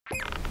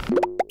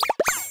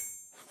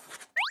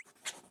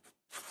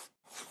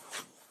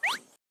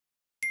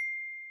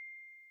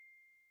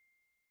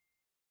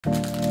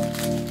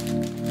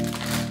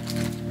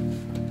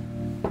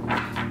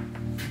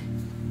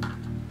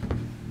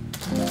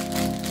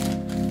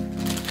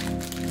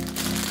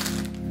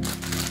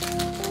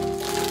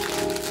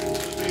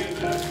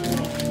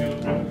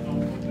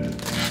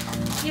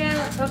Yeah,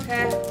 that's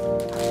okay.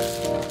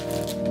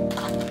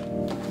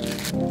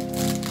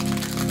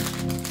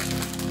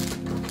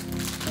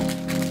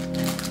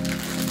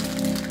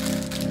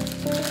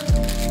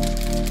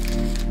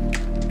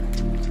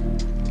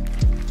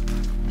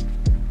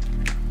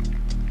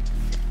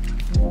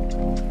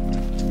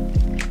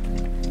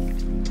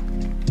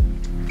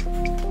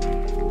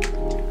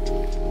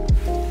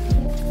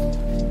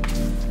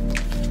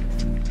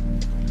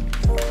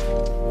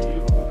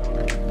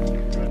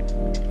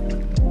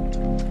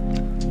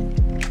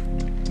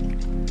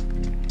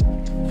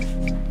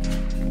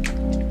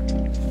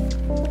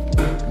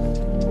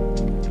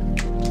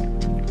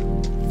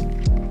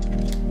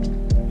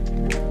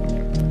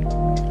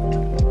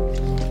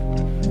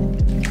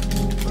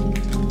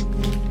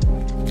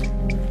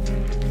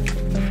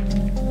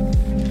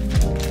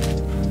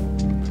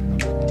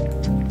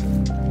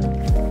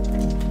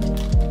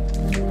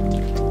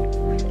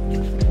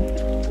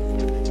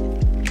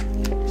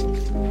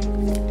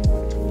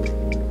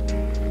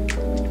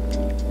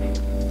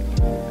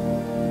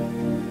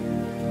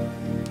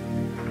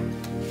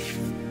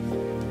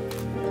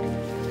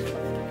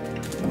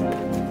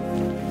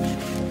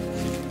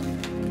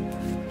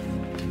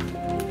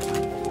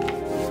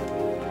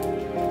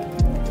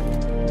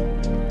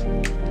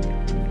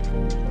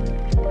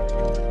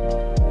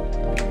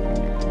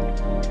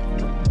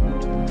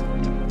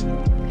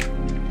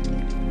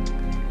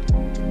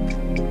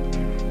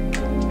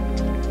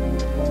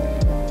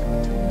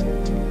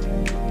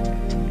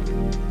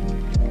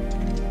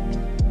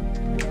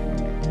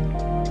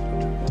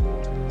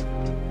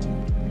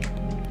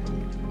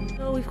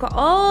 Got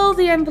all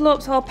the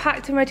envelopes all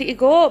packed and ready to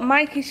go.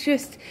 Mike is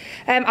just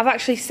I've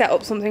actually set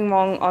up something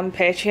wrong on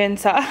Patreon,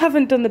 so I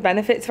haven't done the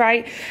benefits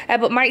right,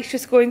 but Mike's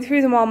just going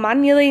through them all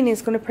manually and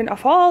he's going to print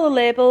off all the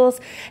labels,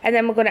 and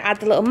then we're going to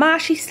add the little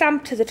Marshy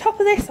stamp to the top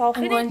of this.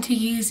 I'm going to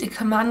use a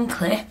command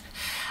clip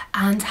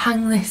and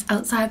hang this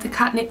outside the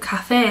Katnipp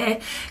cafe,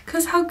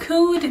 because how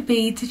cool would it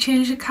be to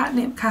change the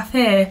Katnipp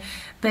cafe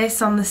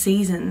based on the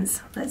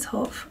seasons? Let's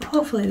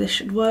hopefully this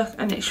should work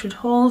and it should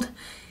hold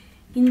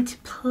into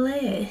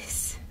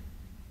place.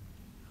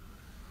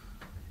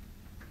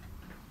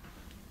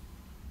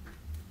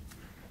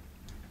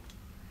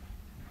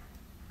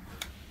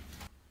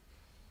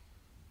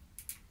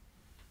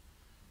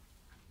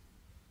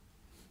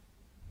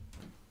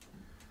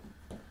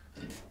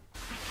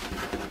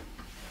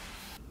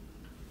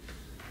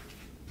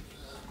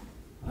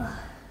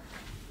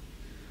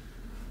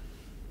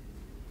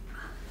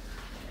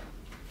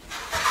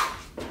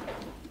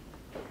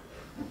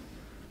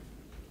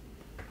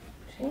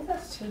 I think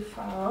that's too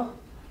far.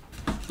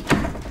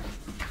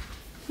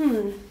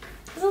 There's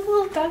a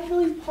little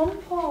dangly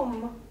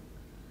pom-pom.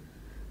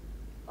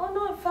 Oh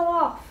no, it fell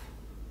off.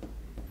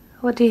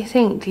 What do you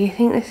think? Do you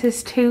think this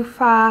is too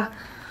far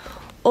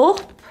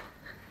up?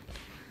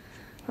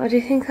 Or do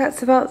you think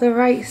that's about the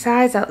right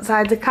size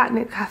outside the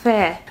Katnipp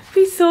cafe? It'd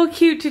be so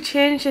cute to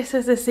change this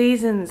as the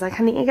seasons. Like,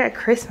 I need to get a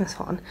Christmas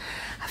one.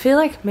 I feel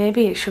like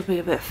maybe it should be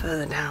a bit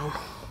further down.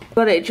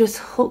 Got it just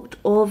hooked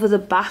over the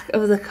back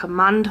of the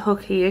command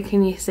hook here,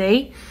 can you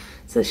see?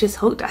 So it's just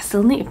hooked. I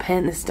still need to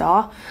paint this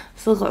door.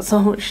 Still got so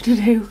much to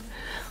do.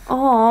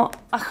 Or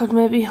I could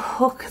maybe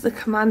hook the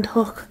command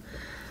hook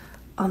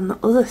on the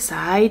other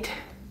side.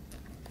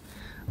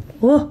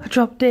 Oh, I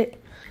dropped it.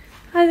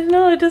 I don't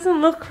know, it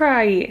doesn't look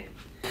right.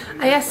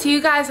 I asked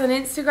you guys on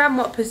Instagram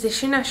what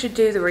position I should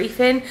do the wreath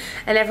in,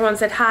 and everyone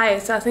said higher,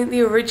 so I think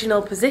the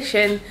original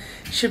position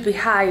should be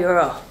higher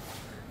up.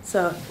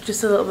 So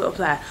just a little bit up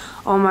there.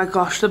 Oh my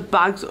gosh, the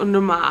bags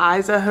under my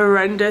eyes are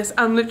horrendous.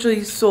 I'm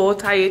literally so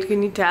tired,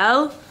 can you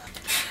tell?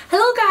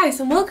 Hello guys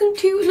and welcome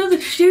to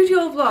another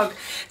studio vlog.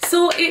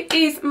 So it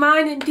is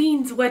mine and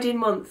Dean's wedding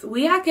month.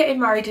 We are getting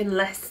married in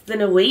less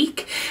than a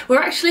week.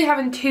 We're actually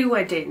having 2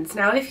 weddings.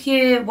 Now if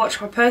you watch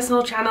my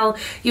personal channel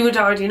you would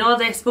already know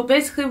this, but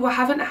basically we're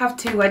having to have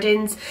 2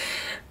 weddings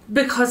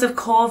because of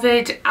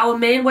COVID. Our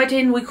main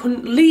wedding we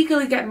couldn't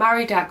legally get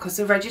married at because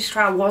the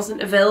registrar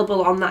wasn't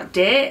available on that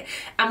date,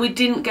 and we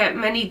didn't get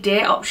many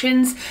date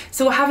options,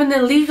 so we're having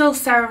a legal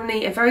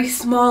ceremony, a very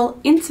small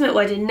intimate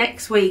wedding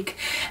next week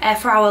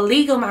for our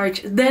legal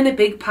marriage, then a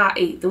big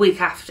party the week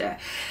after.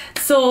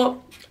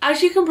 So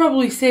as you can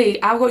probably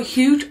see, I've got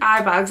huge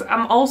eye bags.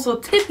 I'm also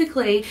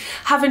typically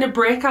having a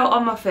breakout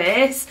on my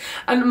face,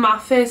 and my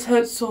face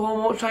hurts so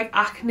much, like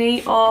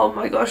acne. Oh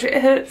my gosh,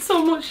 it hurts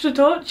so much to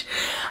touch,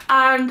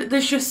 and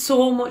there's just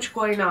so much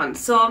going on.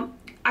 So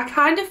I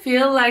kind of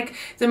feel like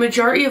the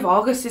majority of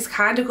August is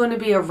kind of going to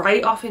be a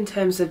write-off in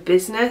terms of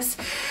business.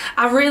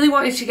 I really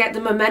wanted to get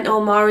the Memento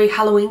Mori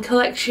Halloween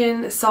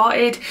collection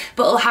sorted,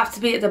 but it'll have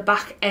to be at the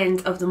back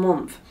end of the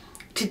month.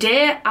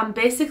 Today I'm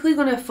basically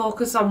going to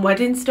focus on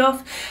wedding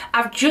stuff.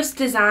 I've just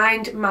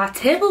designed my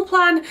table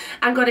plan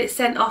and got it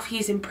sent off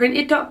using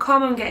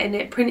printed.com. I'm getting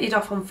it printed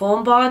off on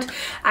foam board.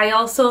 I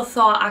also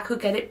thought I could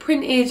get it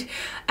printed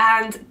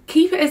and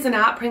keep it as an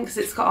art print because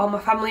it's got all my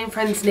family and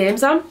friends'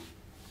 names on.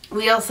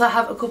 We also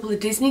have a couple of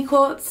Disney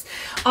quotes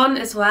on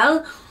as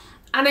well.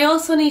 And I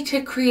also need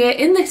to create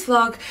in this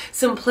vlog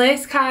some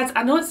place cards.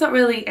 I know it's not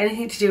really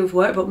anything to do with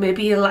work, but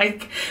maybe you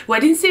like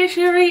wedding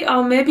stationery,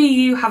 or maybe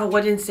you have a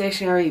wedding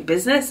stationery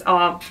business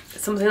or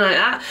something like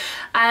that.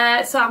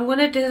 So I'm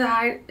going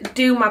to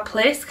do my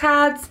place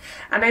cards,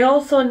 and I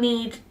also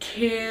need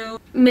to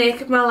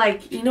make my,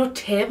 like, you know,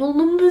 table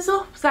numbers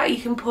up that you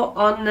can put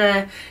on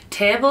the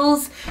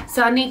tables.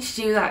 So I need to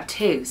do that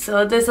too.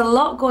 So there's a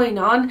lot going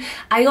on.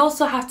 I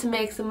also have to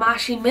make the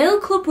Marshy Mail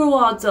Club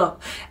rewards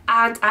up,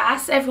 and I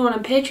asked everyone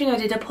on Patreon, I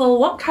did a poll,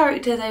 what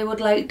character they would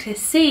like to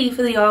see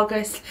for the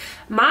August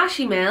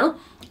Marshy Mail.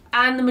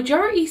 And the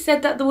majority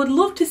said that they would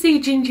love to see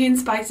Gingy and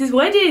Spice's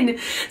wedding.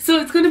 So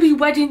it's going to be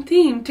wedding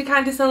themed to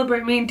kind of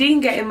celebrate me and Dean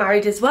getting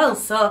married as well.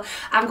 So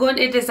I'm going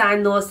to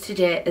design those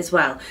today as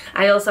well.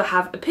 I also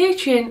have a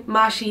Patreon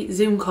Marshy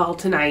Zoom call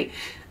tonight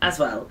as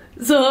well.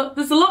 So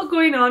there's a lot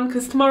going on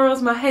because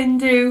tomorrow's my hen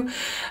do.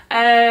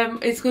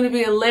 It's going to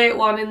be a late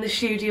one in the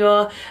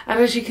studio, and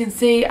as you can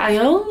see I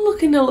am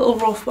looking a little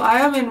rough, but I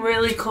am in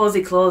really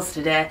cosy clothes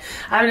today.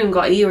 I haven't even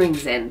got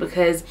earrings in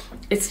because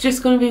it's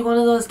just going to be one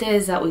of those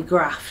days that we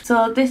graft.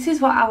 So this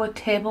is what our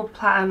table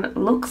plan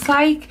looks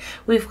like.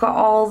 We've got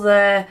all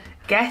the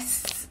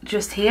guests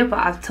just here, but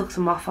I've took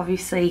them off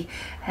obviously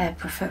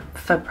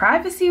for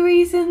privacy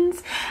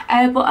reasons.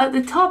 But at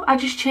the top I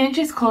just changed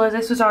this colour.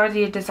 This was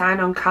already a design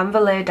on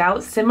Canva laid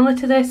out similar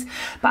to this,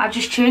 but I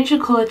just changed the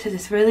colour to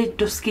this really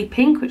dusky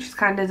pink, which is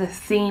kind of the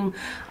theme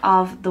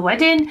of the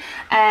wedding.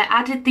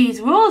 Added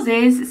these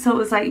roses so it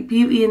was like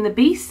Beauty and the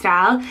Beast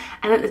style,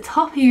 and at the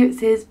top here it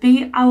says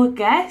be our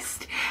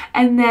guest,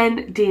 and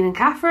then Dean and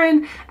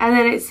Catherine, and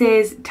then it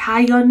says tie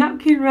your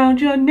napkin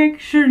round your neck,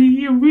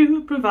 surely and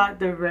we'll provide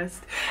the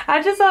rest.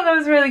 I just thought that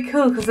was really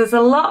cool because there's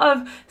a lot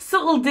of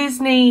subtle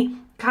Disney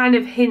kind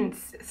of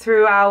hints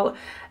throughout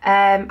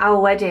our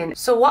wedding.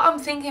 So what I'm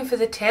thinking for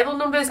the table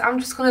numbers, I'm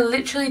just going to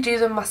literally do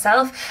them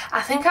myself.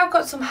 I think I've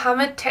got some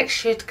hammered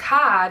textured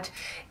card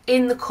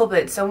in the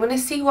cupboard, so I'm going to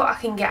see what I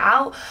can get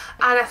out,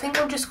 and I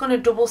think I'm just going to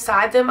double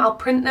side them. I'll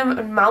print them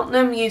and mount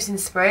them using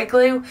spray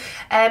glue,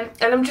 and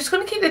I'm just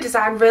going to keep the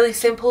design really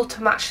simple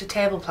to match the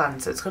table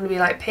plan. So it's going to be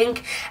like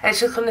pink, and it's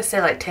just going to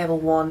say like table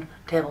 1,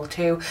 table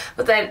 2,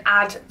 but then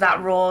add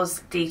that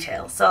rose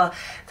detail. So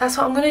that's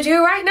what I'm going to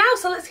do right now,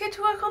 so let's get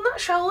to work on that,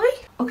 shall we?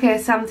 Okay,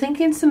 so I'm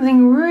thinking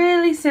something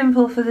really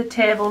simple for the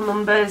table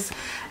numbers,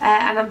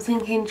 and I'm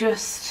thinking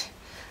just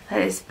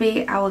let's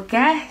be our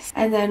guest,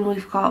 and then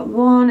we've got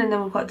 1, and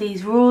then we've got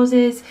these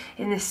roses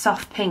in this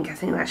soft pink. I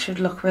think that should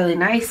look really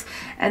nice,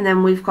 and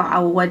then we've got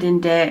our wedding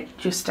date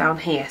just down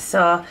here.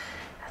 So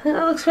I think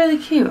that looks really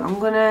cute. I'm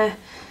gonna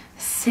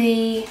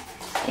see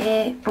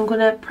it, I'm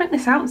gonna print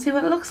this out and see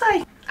what it looks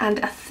like.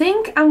 And I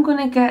think I'm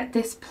gonna get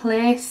this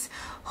place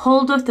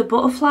holder of the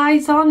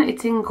butterflies on.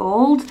 It's in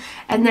gold,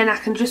 and then I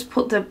can just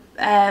put the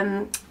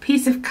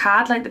piece of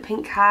card, like the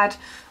pink card,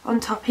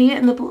 on top here,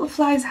 and the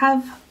butterflies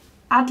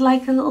add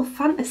like a little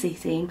fantasy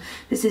theme.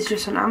 This is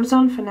just on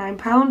Amazon for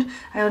 £9.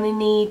 I only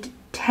need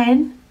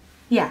 10.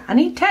 Yeah, I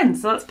need 10,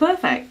 so that's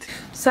perfect.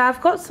 So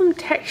I've got some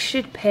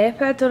textured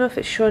paper. I don't know if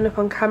it's showing up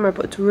on camera,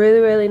 but it's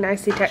really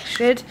nicely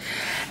textured.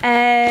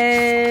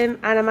 And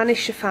I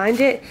managed to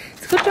find it.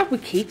 It's a good job we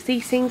keep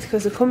these things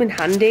because they come in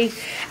handy.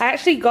 I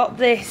actually got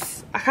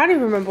this, I can't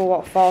even remember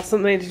what for,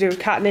 something to do with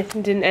Katnipp,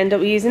 and didn't end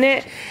up using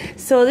it.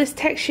 So this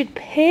textured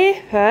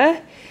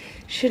paper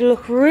should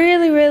look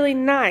really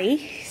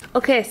nice.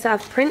 Okay, so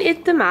I've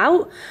printed them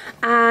out,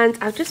 and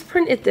I've just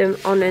printed them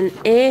on an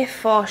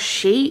A4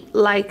 sheet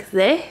like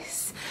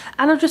this,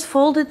 and I've just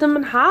folded them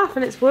in half,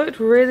 and it's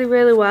worked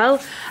really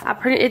well. I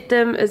printed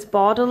them as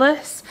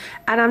borderless,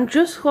 and I'm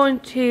just going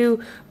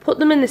to put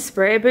them in the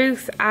spray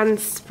booth and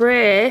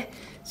spray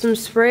some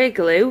spray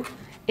glue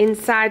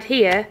inside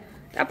here.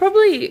 I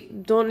probably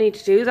don't need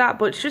to do that,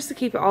 but it's just to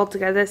keep it all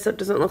together so it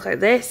doesn't look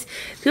like this.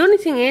 The only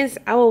thing is,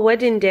 our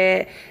wedding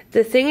day,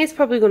 the thing is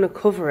probably going to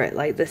cover it,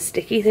 like the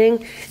sticky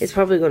thing is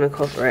probably going to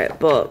cover it,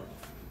 but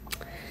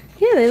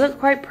yeah, they look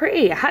quite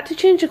pretty. I had to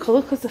change the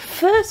colour because the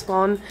first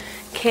one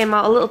came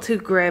out a little too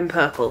grey and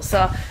purple,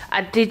 so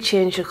I did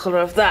change the colour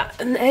of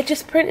that, and they're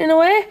just printing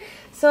away.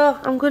 So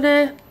I'm going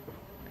to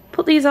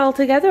put these all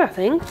together, I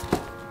think.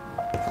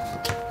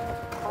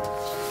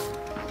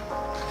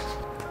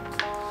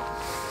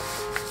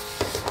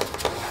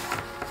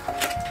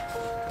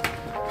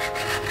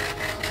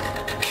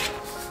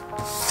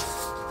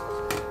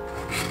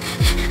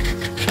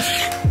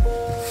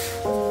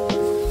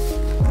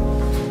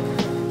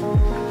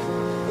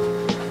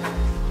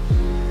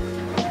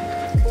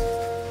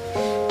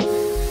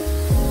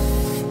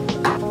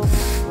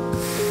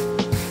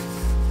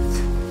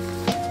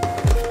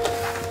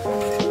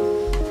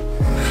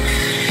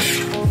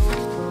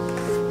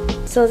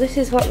 So this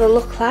is what they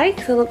look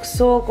like. They look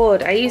so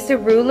good. I used a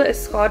ruler to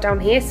score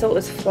down here so it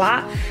was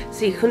flat,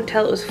 so you couldn't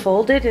tell it was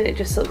folded, and it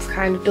just looks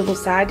kind of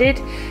double-sided,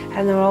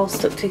 and they're all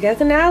stuck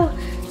together now.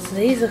 So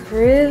these look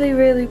really,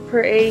 really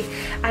pretty,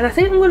 and I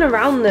think I'm going to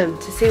round them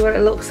to see what it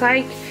looks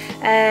like.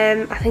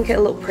 I think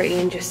it'll look pretty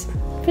and just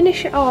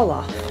finish it all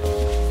off.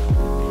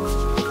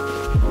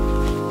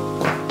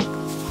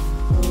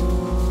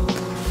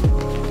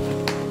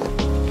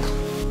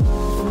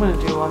 I'm going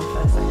to do one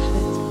first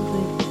actually.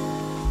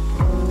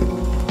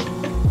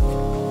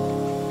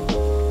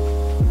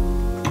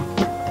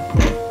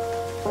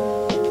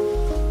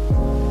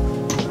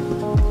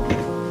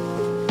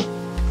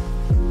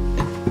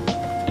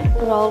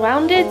 All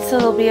rounded, so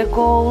there'll be a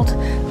gold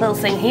little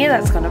thing here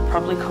that's going to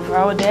probably cover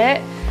our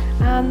date,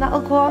 and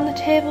that'll go on the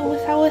table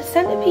with our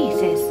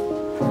centerpieces.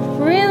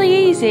 Really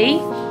easy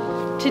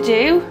to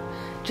do.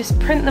 Just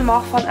print them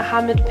off onto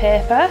hammered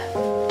paper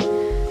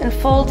and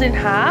fold in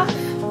half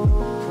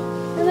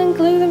and then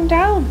glue them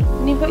down,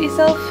 and you've got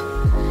yourself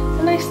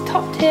a nice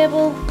top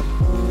table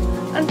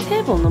and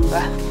table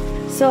number.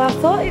 So I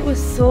thought it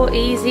was so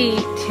easy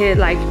to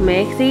like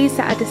make these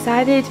that I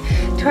decided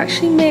to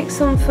actually make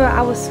some for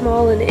our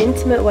small and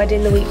intimate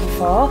wedding the week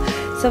before.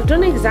 So I've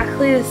done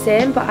exactly the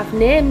same, but I've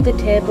named the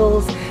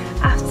tables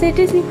after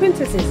Disney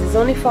princesses. There's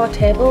only 4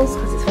 tables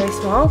because it's very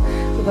small.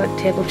 We've got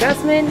table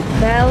Jasmine,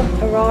 Belle,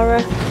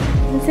 Aurora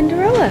and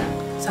Cinderella.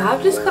 So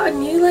I've just got a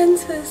new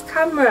lens for this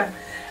camera,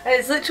 and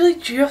it's literally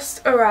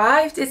just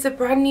arrived. It's a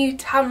brand new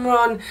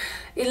Tamron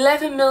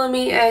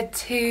 11mm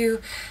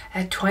to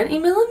a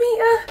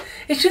 20mm.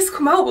 It's just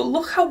come out, but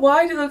look how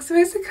wide it looks. It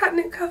makes the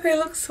Katnipp cafe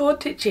look so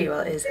titchy. Well,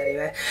 it is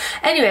anyway.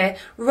 Anyway,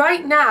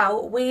 right now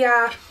we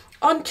are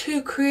on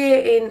to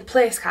creating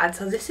place cards.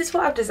 So this is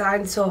what I've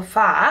designed so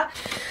far.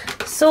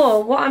 So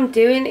what I'm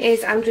doing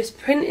is I'm just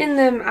printing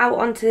them out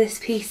onto this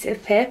piece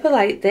of paper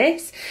like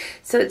this.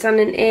 So it's on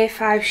an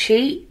A5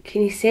 sheet.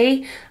 Can you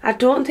see? I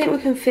don't think we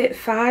can fit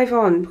 5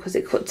 on because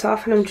it cuts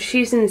off, and I'm just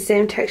using the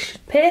same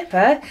textured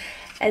paper.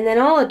 And then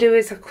all I do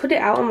is I cut it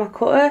out on my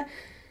cutter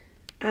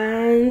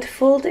and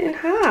fold it in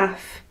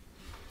half.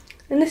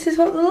 And this is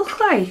what they look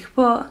like,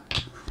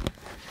 but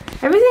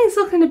everything's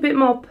looking a bit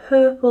more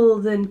purple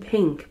than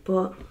pink,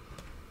 but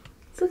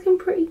it's looking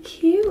pretty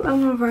cute,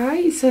 am I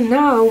right? So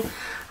now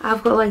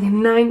I've got like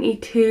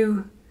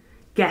 92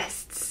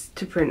 guests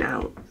to print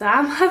out. So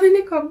I'm having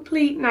a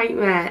complete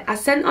nightmare. I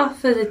sent off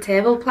for the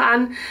table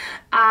plan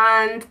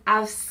and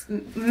I've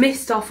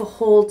missed off a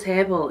whole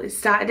table. It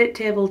started at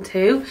table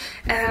 2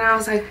 and I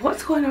was like,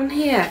 what's going on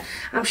here?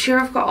 I'm sure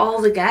I've got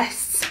all the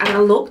guests, and I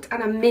looked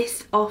and I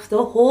missed off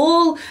the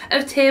whole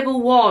of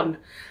table 1.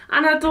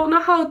 And I don't know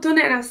how I've done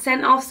it, and I've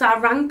sent off, so I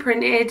rang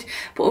printed,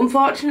 but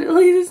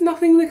unfortunately there's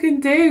nothing they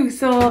can do.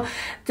 So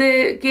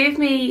they gave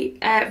me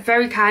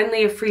very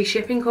kindly a free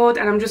shipping code,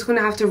 and I'm just going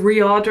to have to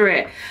reorder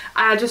it.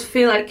 I just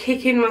feel like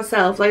kicking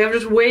myself, like I've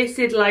just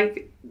wasted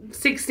like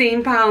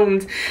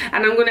 £16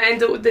 and I'm going to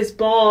end up with this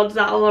board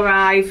that'll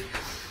arrive.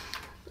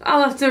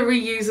 I'll have to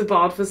reuse a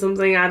board for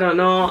something, I don't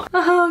know.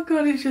 Oh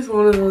god, it's just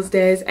one of those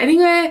days.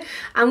 Anyway,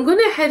 I'm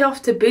gonna head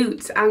off to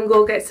Boots and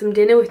go get some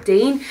dinner with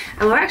Dean,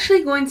 and we're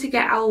actually going to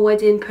get our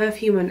wedding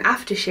perfume and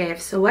aftershave.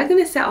 So we're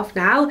gonna set off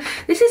now.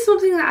 This is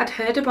something that I'd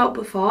heard about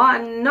before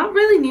and not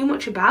really knew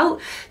much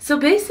about. So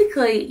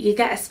basically, you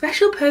get a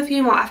special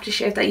perfume or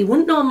aftershave that you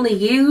wouldn't normally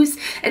use,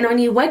 and on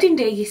your wedding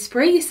day you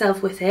spray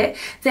yourself with it.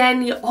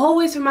 Then you're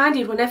always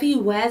reminded whenever you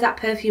wear that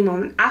perfume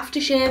on an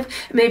aftershave,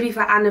 maybe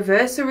for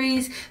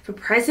anniversaries, for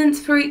presents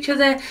for each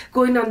other,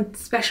 going on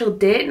special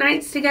date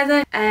nights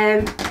together.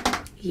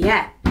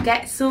 Yeah,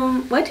 get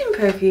some wedding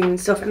perfume and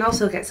stuff, and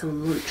also get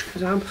some lunch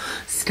because I'm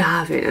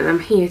starving and I'm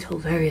here till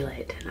very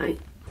late tonight.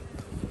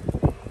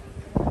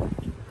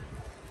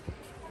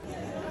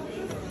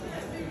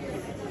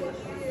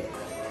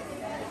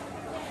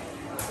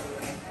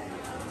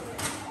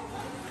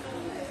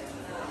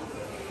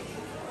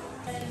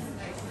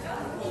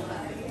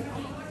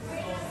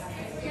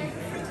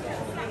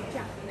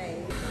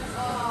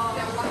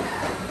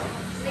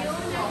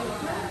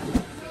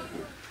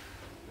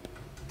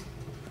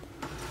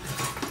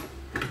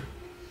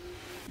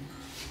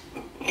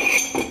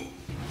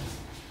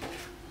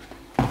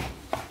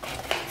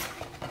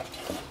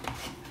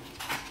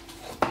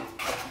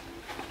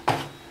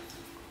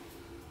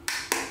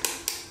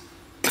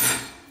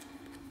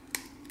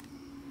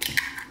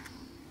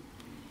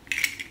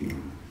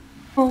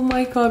 Oh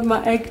my god,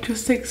 my egg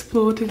just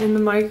exploded in the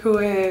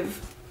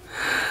microwave.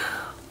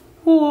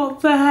 What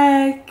the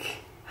heck?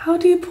 How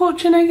do you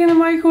poach an egg in a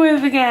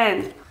microwave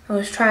again? I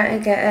was trying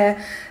to get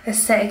a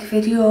aesthetic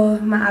video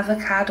of my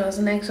avocados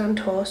and eggs on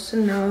toast,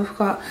 and now I've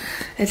got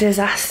a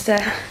disaster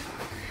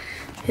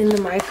in the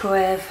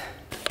microwave.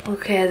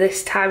 Okay,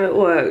 this time it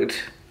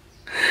worked.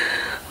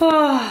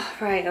 Oh,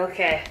 right,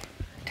 okay.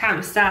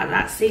 Time to start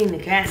that scene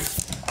again.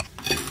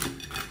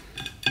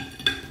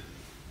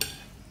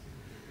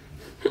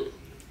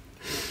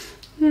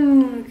 Oh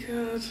my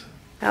god.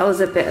 That was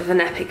a bit of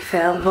an epic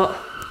fail, but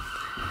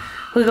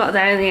we got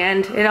there in the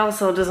end. It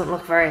also doesn't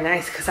look very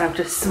nice because I've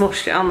just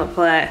smushed it on the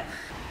plate.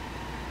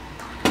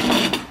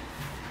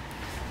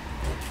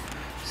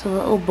 There's a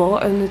little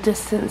boat in the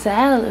distance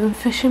there, a little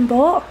fishing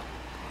boat.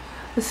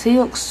 The sea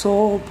looks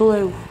so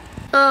blue.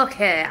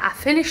 Okay, I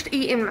finished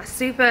eating my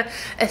super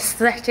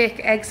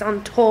aesthetic eggs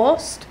on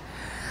toast,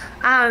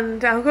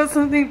 and I've got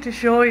something to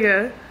show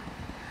you.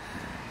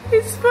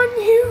 It's my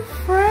new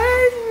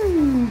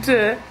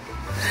friend.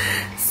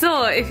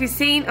 So if you've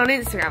seen on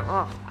Instagram,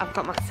 oh, I've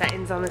got my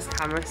settings on this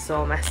camera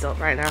so messed up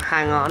right now,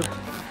 hang on.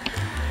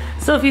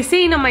 So if you've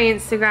seen on my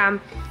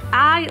Instagram,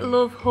 I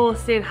love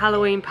hosting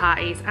Halloween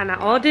parties, and I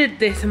ordered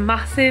this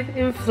massive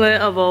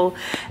inflatable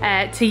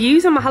to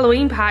use on my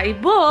Halloween party,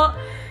 but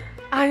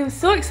I am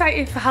so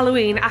excited for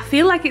Halloween. I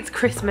feel like it's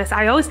Christmas.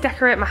 I always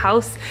decorate my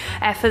house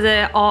for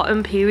the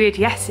autumn period.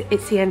 Yes,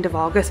 it's the end of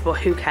August, but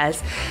who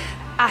cares?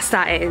 I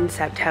started in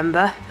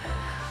September,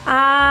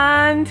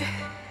 and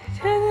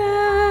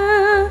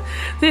ta-da,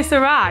 this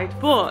arrived,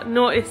 but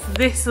notice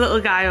this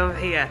little guy over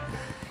here.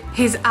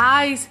 His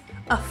eyes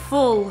are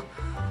full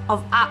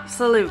of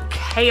absolute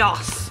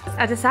chaos.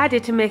 I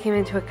decided to make him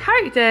into a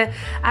character,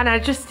 and I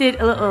just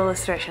did a little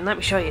illustration. Let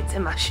me show you, it's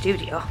in my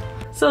studio.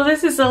 So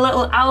this is a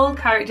little owl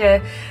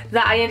character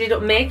that I ended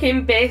up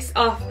making based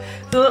off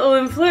the little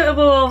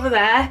inflatable over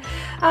there.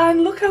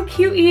 And look how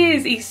cute he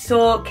is. He's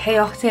so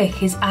chaotic.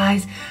 His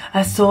eyes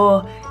are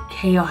so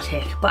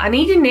chaotic. But I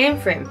need a name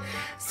for him.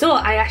 So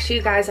I asked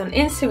you guys on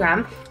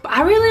Instagram, but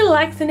I really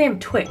like the name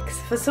Twix.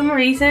 For some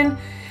reason,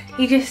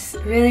 he just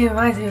really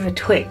reminds me of a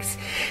Twix.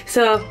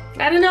 So,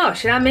 I don't know,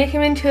 should I make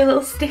him into a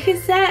little sticker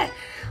set?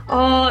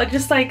 Or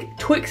just like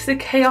Twix the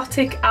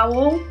chaotic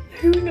owl?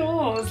 Who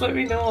knows? Let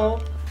me know.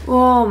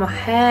 Oh, my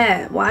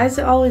hair. Why does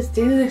it always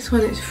do this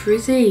when it's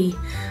frizzy?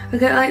 I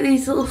get like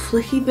these little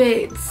flicky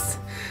bits.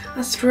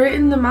 I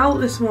straightened them out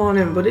this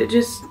morning, but it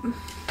just...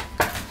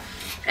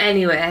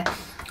 Anyway,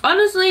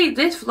 honestly,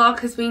 this vlog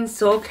has been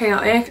so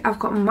chaotic. I've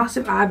got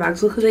massive eye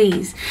bags, look at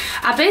these.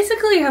 I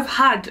basically have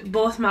had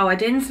both my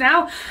weddings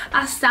now.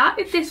 I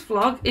started this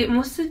vlog, it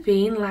must have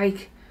been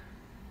like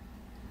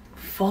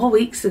 4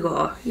 weeks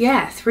ago.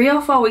 Yeah, 3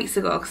 or 4 weeks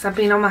ago, because I've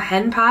been on my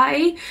hen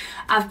party.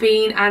 I've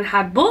been and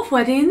had both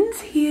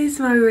weddings. Here's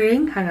my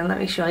ring. Hang on, let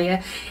me show you.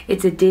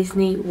 It's a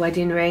Disney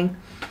wedding ring.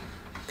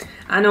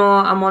 I know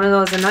I'm one of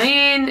those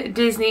annoying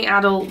Disney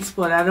adults,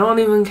 but I don't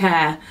even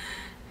care.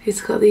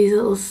 It's got these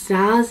little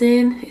stars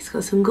in. It's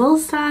got some gold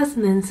stars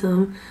and then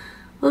some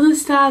other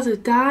stars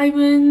with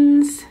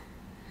diamonds.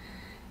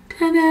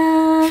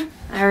 Ta-da!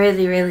 I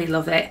really, really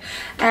love it.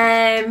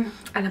 And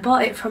I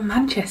bought it from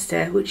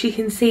Manchester, which you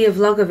can see a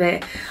vlog of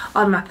it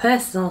on my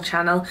personal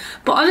channel.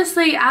 But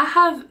honestly, I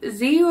have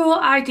zero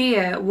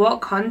idea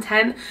what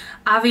content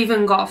I've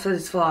even got for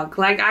this vlog.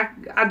 Like,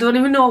 I don't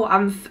even know what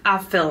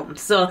I've filmed.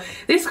 So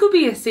this could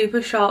be a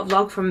super short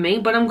vlog from me,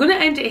 but I'm going to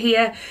end it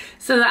here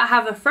so that I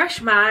have a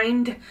fresh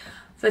mind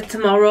for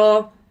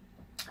tomorrow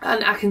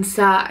and I can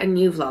start a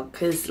new vlog,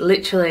 because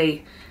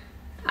literally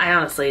I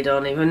honestly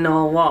don't even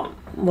know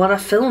what I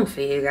filmed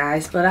for you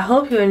guys, but I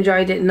hope you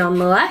enjoyed it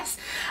nonetheless,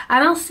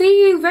 and I'll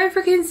see you very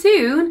freaking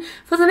soon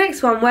for the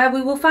next one, where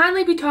we will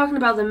finally be talking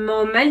about the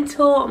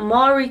Memento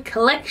Mori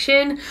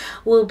collection.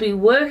 We'll be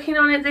working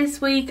on it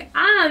this week,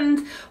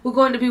 and we're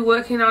going to be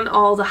working on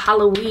all the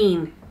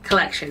Halloween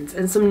collections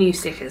and some new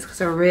stickers,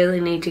 because I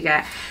really need to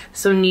get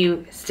some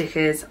new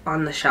stickers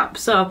on the shop.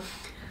 So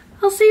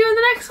I'll see you in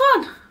the next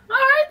one.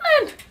 Alright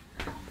then,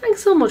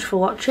 thanks so much for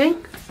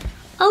watching.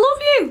 I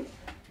love you.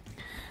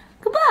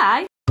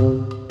 Goodbye.